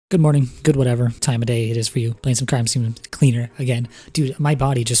Good morning, good whatever time of day it is for you. Playing some Crime Scene Cleaner again. Dude, my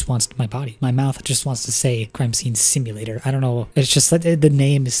mouth just wants to say Crime Scene Simulator. I don't know. It's just that the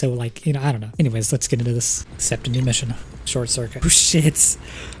name is so like, you know, I don't know. Anyways, let's get into this. Accept a new mission. Short circuit. Oh shit.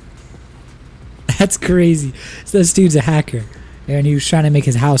 That's crazy. So this dude's a hacker. And he was trying to make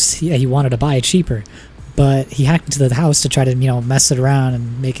his house, he wanted to buy it cheaper. But he hacked into the house to try to, you know, mess it around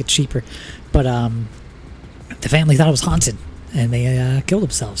and make it cheaper. But the family thought it was haunted. And they killed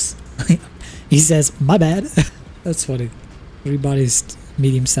themselves. He says, my bad. That's funny. 3 bodies,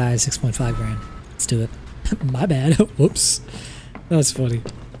 medium size, 6.5 grand. Let's do it. My bad. Whoops. That's funny.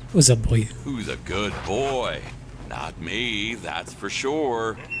 What's up, boy? Who's a good boy? Not me, that's for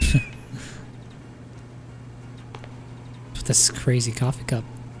sure. This crazy coffee cup.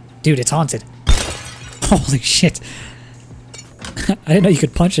 Dude, it's haunted. Holy shit. I didn't know you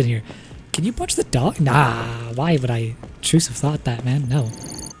could punch in here. Can you punch the dog? Nah, why would I intrusive thought that, man? No.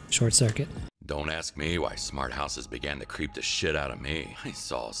 Short circuit. Don't ask me why smart houses began to creep the shit out of me. I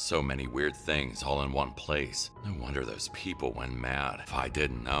saw so many weird things all in one place. No wonder those people went mad. If I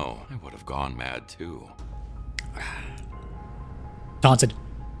didn't know, I would have gone mad too. Haunted.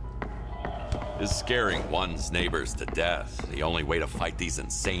 Is scaring one's neighbors to death the only way to fight these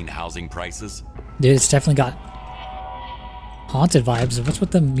insane housing prices? Dude, it's definitely got haunted vibes. What's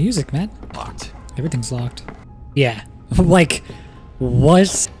with the music, man? Locked. Everything's locked. Yeah. Like,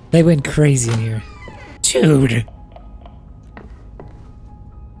 what? They went crazy in here. Dude.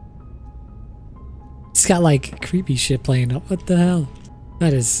 It's got like creepy shit playing up. What the hell?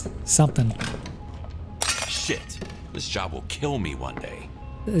 That is something. Shit. This job will kill me one day.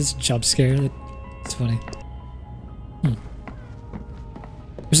 This jump scare. It's funny.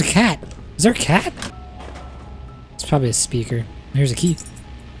 There's a cat. Is there a cat? It's probably a speaker. Here's a key.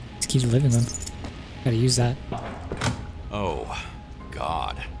 It's a key to the living room. Gotta use that. Oh,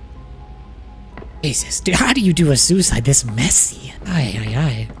 God. Jesus, dude, how do you do a suicide this messy?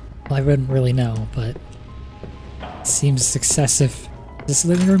 Aye. Well, I wouldn't really know, but it seems excessive. This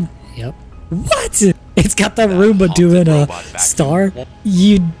living room? Yep. What? It's got the Roomba doing a star?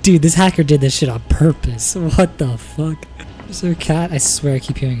 Dude, this hacker did this shit on purpose. What the fuck? Is there a cat? I swear I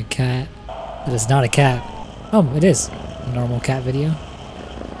keep hearing a cat. That is not a cat. Oh, it is. A normal cat video.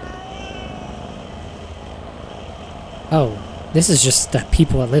 Oh, this is just the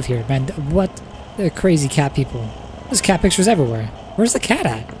people that live here, man. What? They're crazy cat people. There's cat pictures everywhere. Where's the cat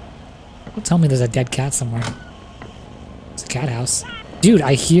at? Don't tell me there's a dead cat somewhere. It's a cat house. Dude,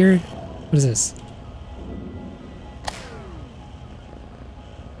 I hear... What is this?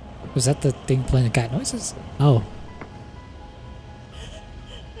 Was that the thing playing the cat noises? Oh.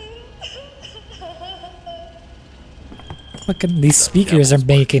 Fucking these speakers are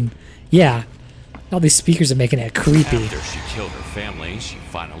making... Yeah. All these speakers are making it creepy. After she killed her family, she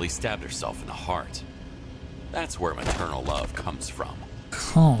finally stabbed herself in the heart. That's where maternal love comes from.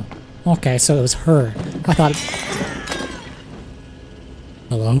 Oh. Okay, so it was her. I thought...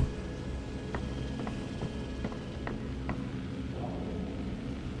 Hello?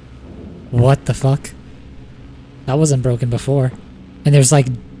 What the fuck? That wasn't broken before. And there's like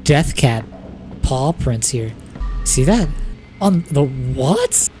death cat paw prints here. See that? On the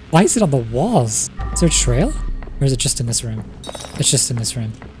what? Why is it on the walls? Is there a trail? Or is it just in this room? It's just in this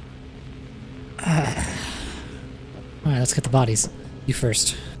room. Alright, let's get the bodies. You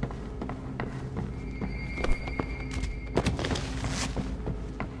first.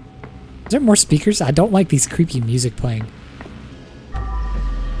 Is there more speakers? I don't like these creepy music playing.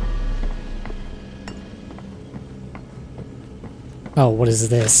 Oh, what is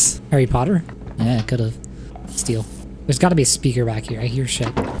this? Harry Potter? Yeah, it could've. Steal. There's gotta be a speaker back here. I hear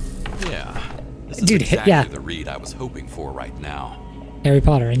shit. Yeah. This is Dude, exactly yeah. the read I was hoping for right now. Harry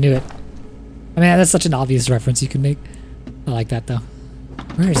Potter, I knew it. I mean, that's such an obvious reference you can make. I like that, though.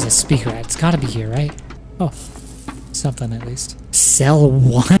 Where is this speaker at? It's gotta be here, right? Oh. Something, at least. Cell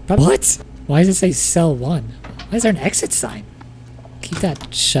 1? What? Why does it say cell 1? Why is there an exit sign? Keep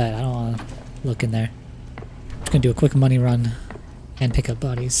that shut. I don't wanna look in there. Just gonna do a quick money run. And pick up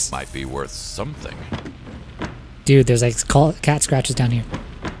bodies. Might be worth something. Dude, there's like cat scratches down here.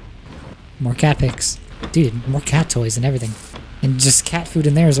 More cat pics. Dude, more cat toys and everything. And just cat food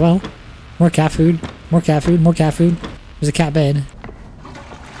in there as well. More cat food. More cat food. More cat food. There's a cat bed.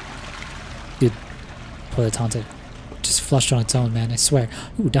 Dude, toilet's haunted. Just flushed on its own, man. I swear.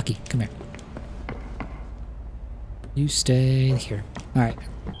 Ooh, ducky. Come here. You stay here. Alright.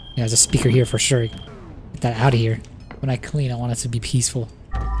 Yeah, there's a speaker here for sure. Get that out of here. When I clean, I want it to be peaceful.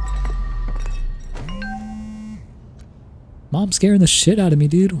 Mom's scaring the shit out of me,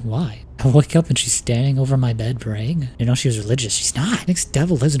 dude. Why? I wake up and she's standing over my bed praying. You know, she was religious. She's not. Next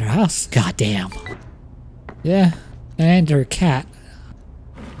devil lives in her house. God damn. Yeah, and her cat.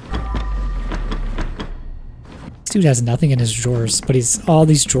 This dude has nothing in his drawers, but he's all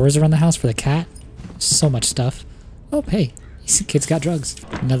these drawers around the house for the cat. So much stuff. Oh, hey, these kids got drugs.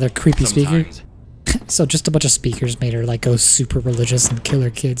 Another creepy speaker. So just a bunch of speakers made her like go super religious and kill her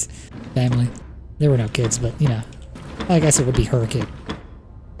kids' family. There were no kids, but you know, I guess it would be her kid.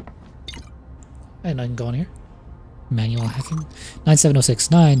 And I can go in here. Manual hacking. 9706.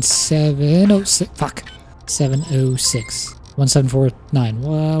 9706. Fuck. 706. 1749.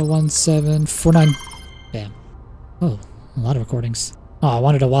 1749. Damn. Oh, a lot of recordings. Oh, I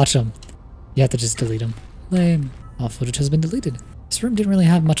wanted to watch them. You have to just delete them. Lame. All footage has been deleted. This room didn't really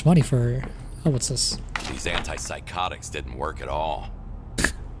have much money for... Oh, what's this? These antipsychotics didn't work at all.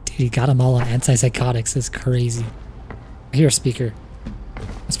 Dude, he got them all on antipsychotics. That's crazy. I hear a speaker.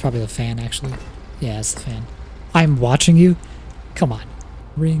 That's probably the fan, actually. Yeah, it's the fan. I'm watching you? Come on.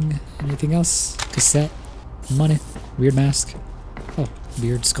 Ring. Anything else? Cassette. Money. Weird mask. Oh,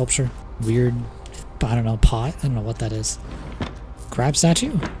 weird sculpture. Weird, I don't know, pot? I don't know what that is. Crab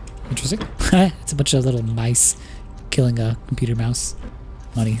statue? Interesting. It's a bunch of little mice killing a computer mouse.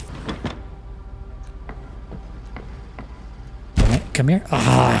 Money. Alright, come here.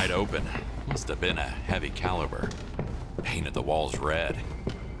 Ah! Wide open. Must have been a heavy caliber. Painted the walls red.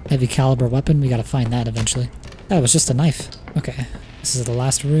 Heavy caliber weapon. We gotta find that eventually. That was just a knife. Okay. This is the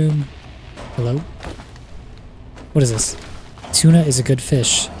last room. Hello? What is this? Tuna is a good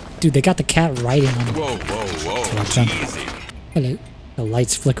fish. Dude, they got the cat writing on it. Whoa, whoa, whoa. Easy. Hello. The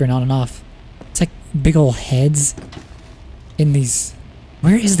lights flickering on and off. It's like big old heads in these...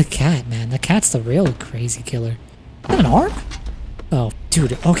 Where is the cat, man? The cat's the real crazy killer. Is that an arm? Oh,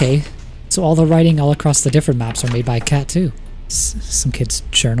 dude, okay. So all the writing all across the different maps are made by a cat, too. Some kid's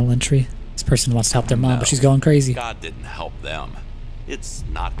journal entry. This person wants to help their mom, but she's going crazy. God didn't help them. It's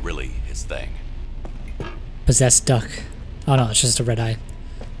not really his thing. Possessed duck. Oh no, it's just a red eye.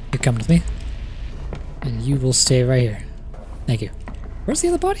 You come with me. And you will stay right here. Thank you. Where's the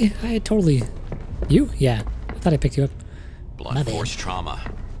other body? I totally... You? Yeah. I thought I picked you up. Blunt force trauma.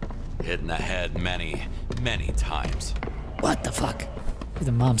 Hit in the head many, many times. What the fuck?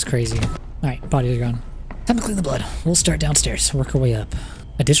 The mom's crazy. Alright, bodies are gone. Time to clean the blood. We'll start downstairs. Work our way up.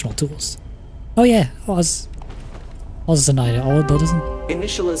 Additional tools. Oh yeah. Oz is an item. All blood isn't.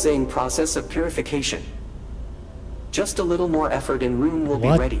 Initializing process of purification. Just a little more effort and room will be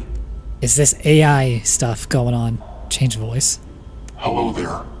ready. Is this AI stuff going on? Change voice. Hello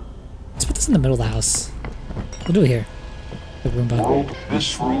there. Let's put this in the middle of the house. What do we hear? The room World,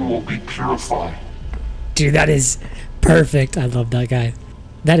 this room will be purified. Dude, that is perfect. I love that guy.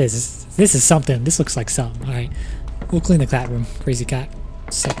 This is something. This looks like something. Alright. We'll clean the cat room. Crazy cat.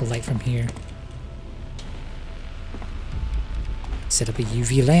 Set the light from here. Set up a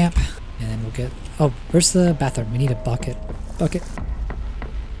UV lamp. And then we'll get... Oh, where's the bathroom? We need a bucket. Bucket.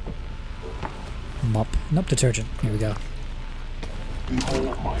 Mop. Nope, detergent. Here we go.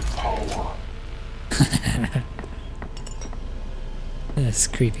 Behold my power. This is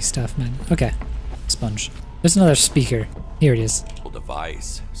creepy stuff, man. Okay. Sponge. There's another speaker. Here it is.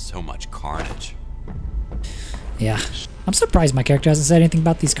 Device. So much carnage. Yeah. I'm surprised my character hasn't said anything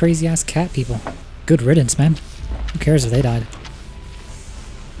about these crazy ass cat people. Good riddance, man. Who cares if they died?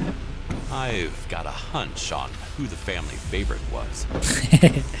 I've got a hunch on who the family favorite was.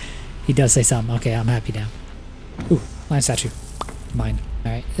 He does say something. Okay, I'm happy now. Ooh, lion statue. Mine.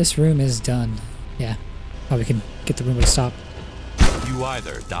 Alright, this room is done. Yeah. Oh, we can get the room to stop. You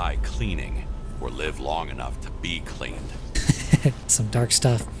either die cleaning or live long enough to be cleaned. Some dark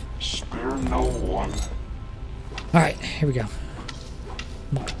stuff. Spare no one. Alright, here we go.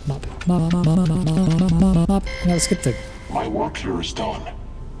 Mop, mop, mop, mop, mop, mop, mop, mop. Now let's get the... My work here is done.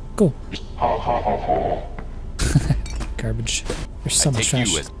 Cool. Ha ha ha ha. Garbage. There's so much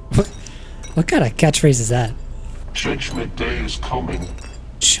trash. As... What kind of catchphrase is that? Judgment Day is coming.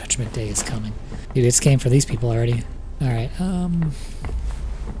 Judgment Day is coming. Dude, it's game for these people already. Alright,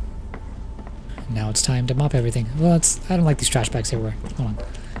 now it's time to mop everything. Well, I don't like these trash bags everywhere. Hold on.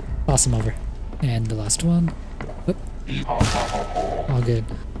 Toss them over. And the last one. Whoop. All good.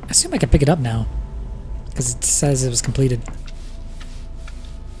 I assume I can pick it up now. Because it says it was completed.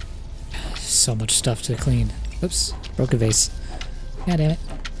 So much stuff to clean. Oops. Broke a vase. God damn it.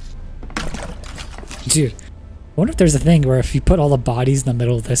 Dude. I wonder if there's a thing where if you put all the bodies in the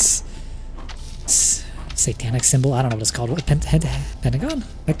middle of this satanic symbol, I don't know what it's called. What, pentagon?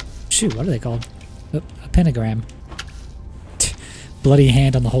 Like, shoot, what are they called? Oh, a pentagram. Bloody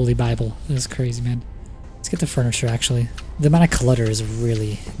hand on the Holy Bible. This is crazy, man. Let's get the furniture, actually. The amount of clutter is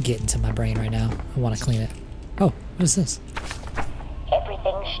really getting to my brain right now. I want to clean it. Oh, what is this?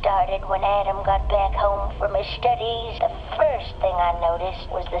 Everything started when Adam got back home from his studies. The first thing I noticed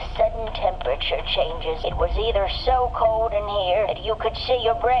was the sudden temperature changes. It was either so cold in here that you could see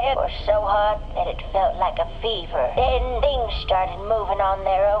your breath, or so hot that it felt like a fever. Then things started moving on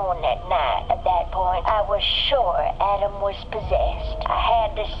their own at night. At that point, I was sure Adam was possessed. I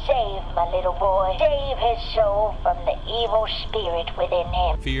had to save my little boy, save his soul from the evil spirit within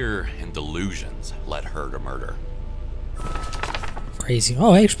him. Fear and delusions led her to murder. Crazy.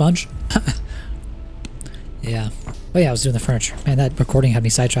 Oh, hey, Sponge. Yeah. Oh, yeah, I was doing the furniture. Man, that recording had me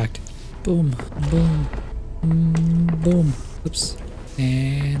sidetracked. Boom, boom, boom. Oops.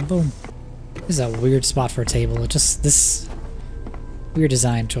 And boom. This is a weird spot for a table. It just, this weird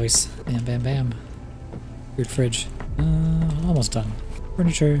design choice. Bam, bam, bam. Weird fridge. Almost done.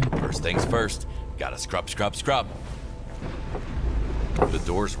 Furniture. First things first, gotta scrub, scrub, scrub. The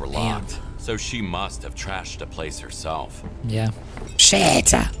doors were locked, so she must have trashed the place herself. Yeah. Shit!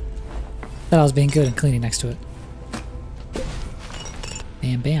 Thought I was being good and cleaning next to it.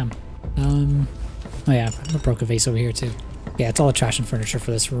 Bam, bam. Oh yeah, I broke a vase over here too. Yeah, it's all the trash and furniture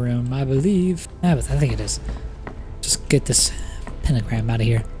for this room, I believe. I think it is. Just get this pentagram out of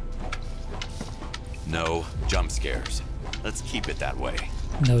here. No jump scares. Let's keep it that way.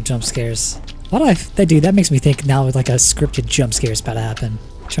 No jump scares. Why do that dude? That makes me think now like a scripted jump scare is about to happen.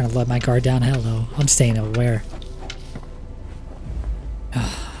 Trying to let my guard down. Hell no. I'm staying aware.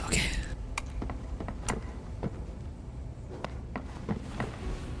 Okay.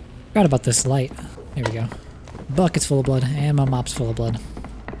 Forgot about this light. Here we go. Bucket's full of blood, and my mop's full of blood.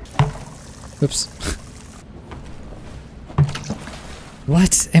 Oops.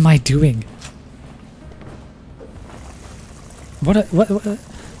 What am I doing? What?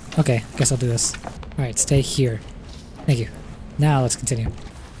 Okay, guess I'll do this. Alright, stay here. Thank you. Now let's continue.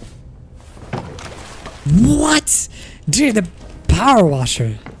 What? Dude, the power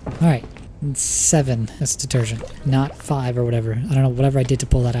washer. Alright. 7. That's detergent. Not 5 or whatever. I don't know, whatever I did to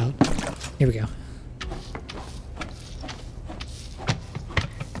pull that out. Here we go.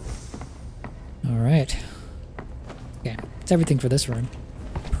 Alright. Okay. That's everything for this room.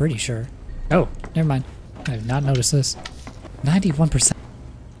 Pretty sure. Oh, never mind. I have not noticed this. 91%.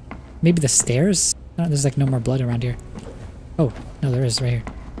 Maybe the stairs? Oh, there's like no more blood around here. Oh, no, there is right here.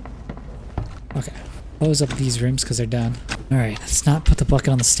 Okay. Close up these rooms because they're done. Alright, let's not put the bucket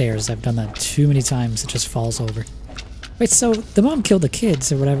on the stairs. I've done that too many times. It just falls over. Wait, so the mom killed the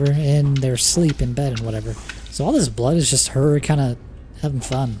kids or whatever in their sleep in bed and whatever. So all this blood is just her kind of having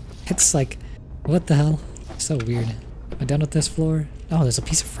fun. It's like, what the hell? So weird. Am I done with this floor? Oh, there's a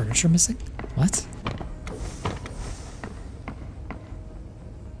piece of furniture missing? What?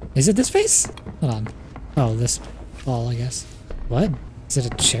 Is it this face? Hold on. Oh, this ball, I guess. What? Is it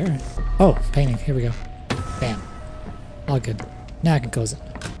a chair? Oh, painting. Here we go. Bam. All good. Now I can close it.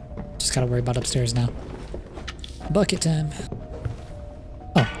 Just gotta worry about upstairs now. Bucket time.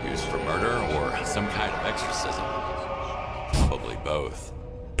 Oh. Used for murder or some kind of exorcism? Probably both.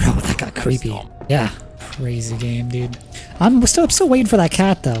 Bro, that got creepy. Yeah. Crazy game, dude. I'm still waiting for that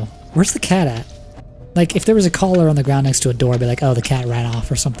cat, though. Where's the cat at? Like, if there was a collar on the ground next to a door, I'd be like, oh, the cat ran off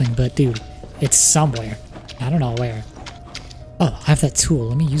or something. But, dude, it's somewhere. I don't know where. Oh, I have that tool.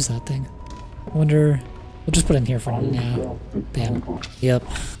 Let me use that thing. I wonder... We'll just put it in here for now. Bam. Yep.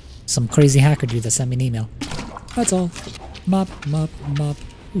 Some crazy hacker dude that sent me an email. That's all. Mop, mop, mop.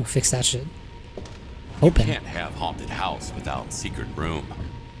 Ooh, fix that shit. Open. You can't have haunted house without secret room.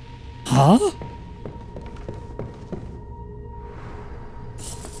 Huh?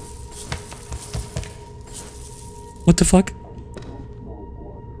 What the fuck?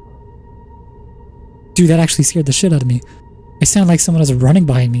 Dude, that actually scared the shit out of me. It sounded like someone was running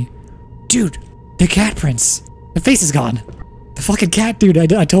behind me. Dude, the cat prince. The face is gone. The fucking cat, dude.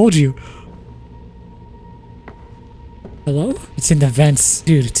 I told you. Hello? It's in the vents.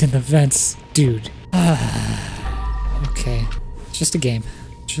 Dude, it's in the vents. Dude. Okay. It's just a game.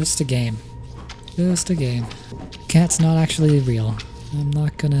 Just a game. Just a game. Cat's not actually real. I'm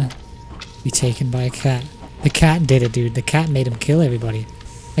not gonna be taken by a cat. The cat did it, dude. The cat made him kill everybody.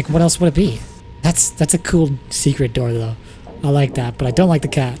 Like, what else would it be? That's a cool secret door, though. I like that, but I don't like the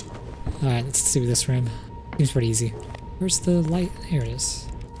cat. Alright, let's do this room. Seems pretty easy. Where's the light? Here it is.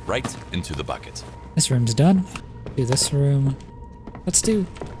 Right into the bucket. This room's done. Do this room. Let's do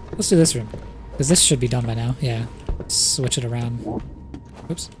this room. Because this should be done by now. Yeah. Switch it around.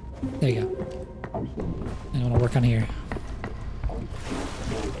 Oops. There you go. I want to work on here.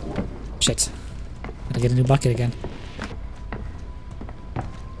 Shit. Gotta get a new bucket again.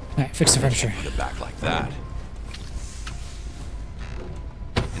 Alright, fix the furniture. Put it back like that.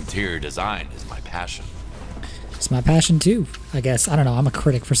 Interior design is my passion. It's my passion too, I guess. I don't know, I'm a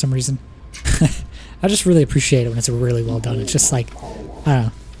critic for some reason. I just really appreciate it when it's really well done. It's just like, I don't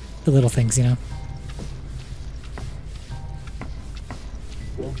know, the little things, you know?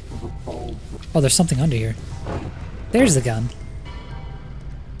 Oh, there's something under here. There's the gun.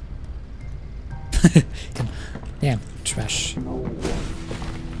 Damn, trash.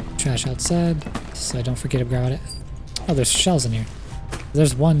 Trash outside, so I don't forget to grab it. Oh, there's shells in here.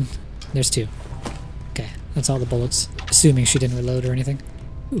 There's one, there's two. Okay, that's all the bullets. Assuming she didn't reload or anything.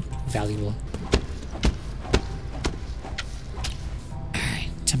 Ooh, valuable. Alright,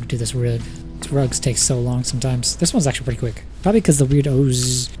 time to do this rug. These rugs take so long sometimes. This one's actually pretty quick. Probably because the weird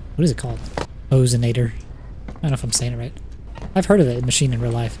O's... What is it called? Ozonator. I don't know if I'm saying it right. I've heard of it in Machine in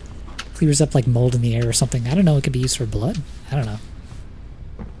real life. Clears up like mold in the air or something. I don't know, it could be used for blood. I don't know.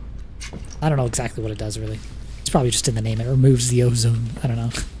 I don't know exactly what it does really. It's probably just in the name. It removes the ozone. I don't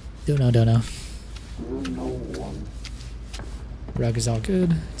know. Don't know. Rug is all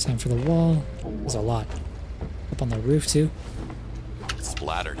good. Time for the wall. There's a lot. Up on the roof too.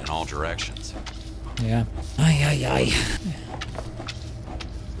 Splattered in all directions. Yeah. Ay.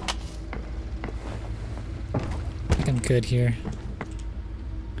 I think I'm good here.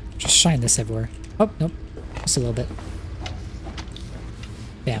 Just shine this everywhere. Oh, nope. Just a little bit.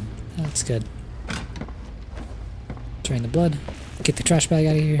 Bam. That's good. Drain the blood. Get the trash bag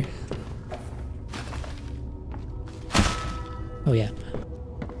out of here. Oh yeah.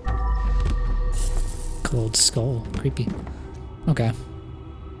 Cold skull. Creepy. Okay.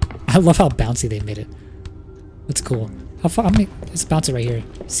 I love how bouncy they made it. That's cool. How many? Let's bounce it right here.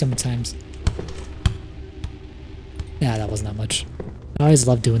 So many times. Yeah, that wasn't that much. I always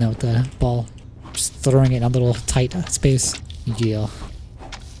love doing that with the ball. Just throwing it in a little tight space. Yeah.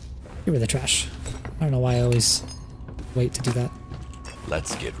 Get rid of the trash. I don't know why I always wait to do that.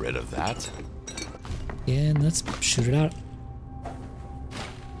 Let's get rid of that. And let's shoot it out.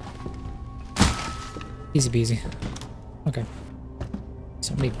 Easy peasy. Okay.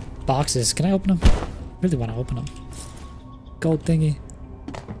 So many boxes. Can I open them? I really want to open them. Gold thingy.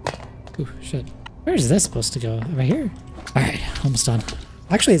 Ooh, shit. Where is this supposed to go? Right here? Alright, almost done.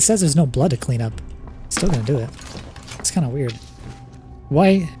 Actually, it says there's no blood to clean up. Still gonna do it. It's kind of weird.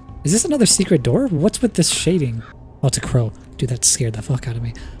 Why? Is this another secret door? What's with this shading? Oh, it's a crow. Dude, that scared the fuck out of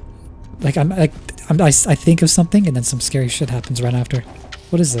me. Like, I think of something and then some scary shit happens right after.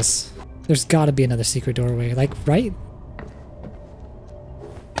 What is this? There's gotta be another secret doorway. Like, right?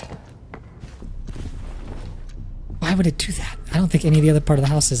 Why would it do that? I don't think any of the other part of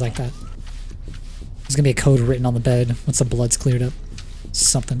the house is like that. There's gonna be a code written on the bed once the blood's cleared up.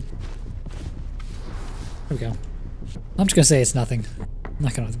 Something. There we go. I'm just gonna say it's nothing. I'm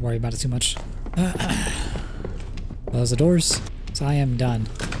not gonna worry about it too much. Close the doors. So I am done.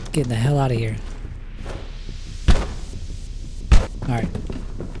 Getting the hell out of here. Alright.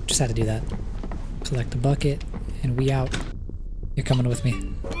 Just had to do that. Collect the bucket, and we out. You're coming with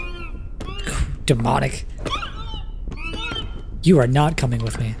me. Demonic. You are not coming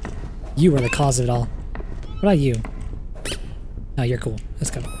with me. You are the cause of it all. What about you? No, you're cool. Let's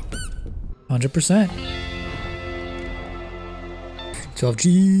go. 100%. 12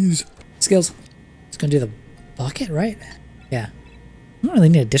 G's. Skills. It's gonna do the bucket, right? Yeah. I don't really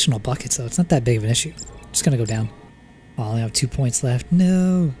need additional buckets though. It's not that big of an issue. Just gonna go down. Oh, I only have 2 points left.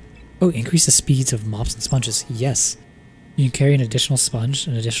 No. Oh, increase the speeds of mops and sponges. Yes. You can carry an additional sponge,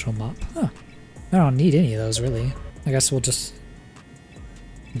 an additional mop. Huh. I don't need any of those really. I guess we'll just...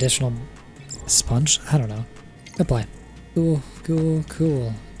 Additional sponge? I don't know. Apply. Cool, cool,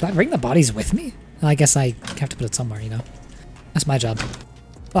 cool. Do I bring the bodies with me? I guess I have to put it somewhere, you know? That's my job.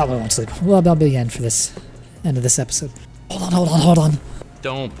 Oh, we won't sleep. Well, that'll be the end for this. End of this episode. Hold on.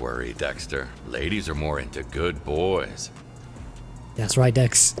 Don't worry, Dexter. Ladies are more into good boys. That's right,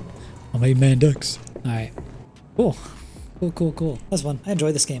 Dex. I'm a man, Dex. Alright. Cool. Cool. That's fun. I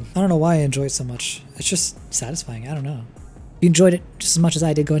enjoyed this game. I don't know why I enjoy it so much. It's just satisfying. I don't know. If you enjoyed it just as much as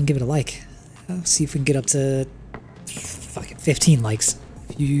I did, go ahead and give it a like. I'll see if we can get up to fucking 15 likes.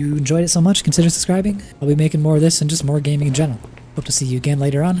 If you enjoyed it so much, consider subscribing. I'll be making more of this and just more gaming in general. Hope to see you again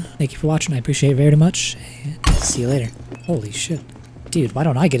later on. Thank you for watching. I appreciate it very much. And see you later. Holy shit. Dude, why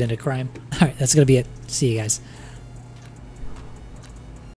don't I get into crime? Alright, that's gonna be it. See you guys.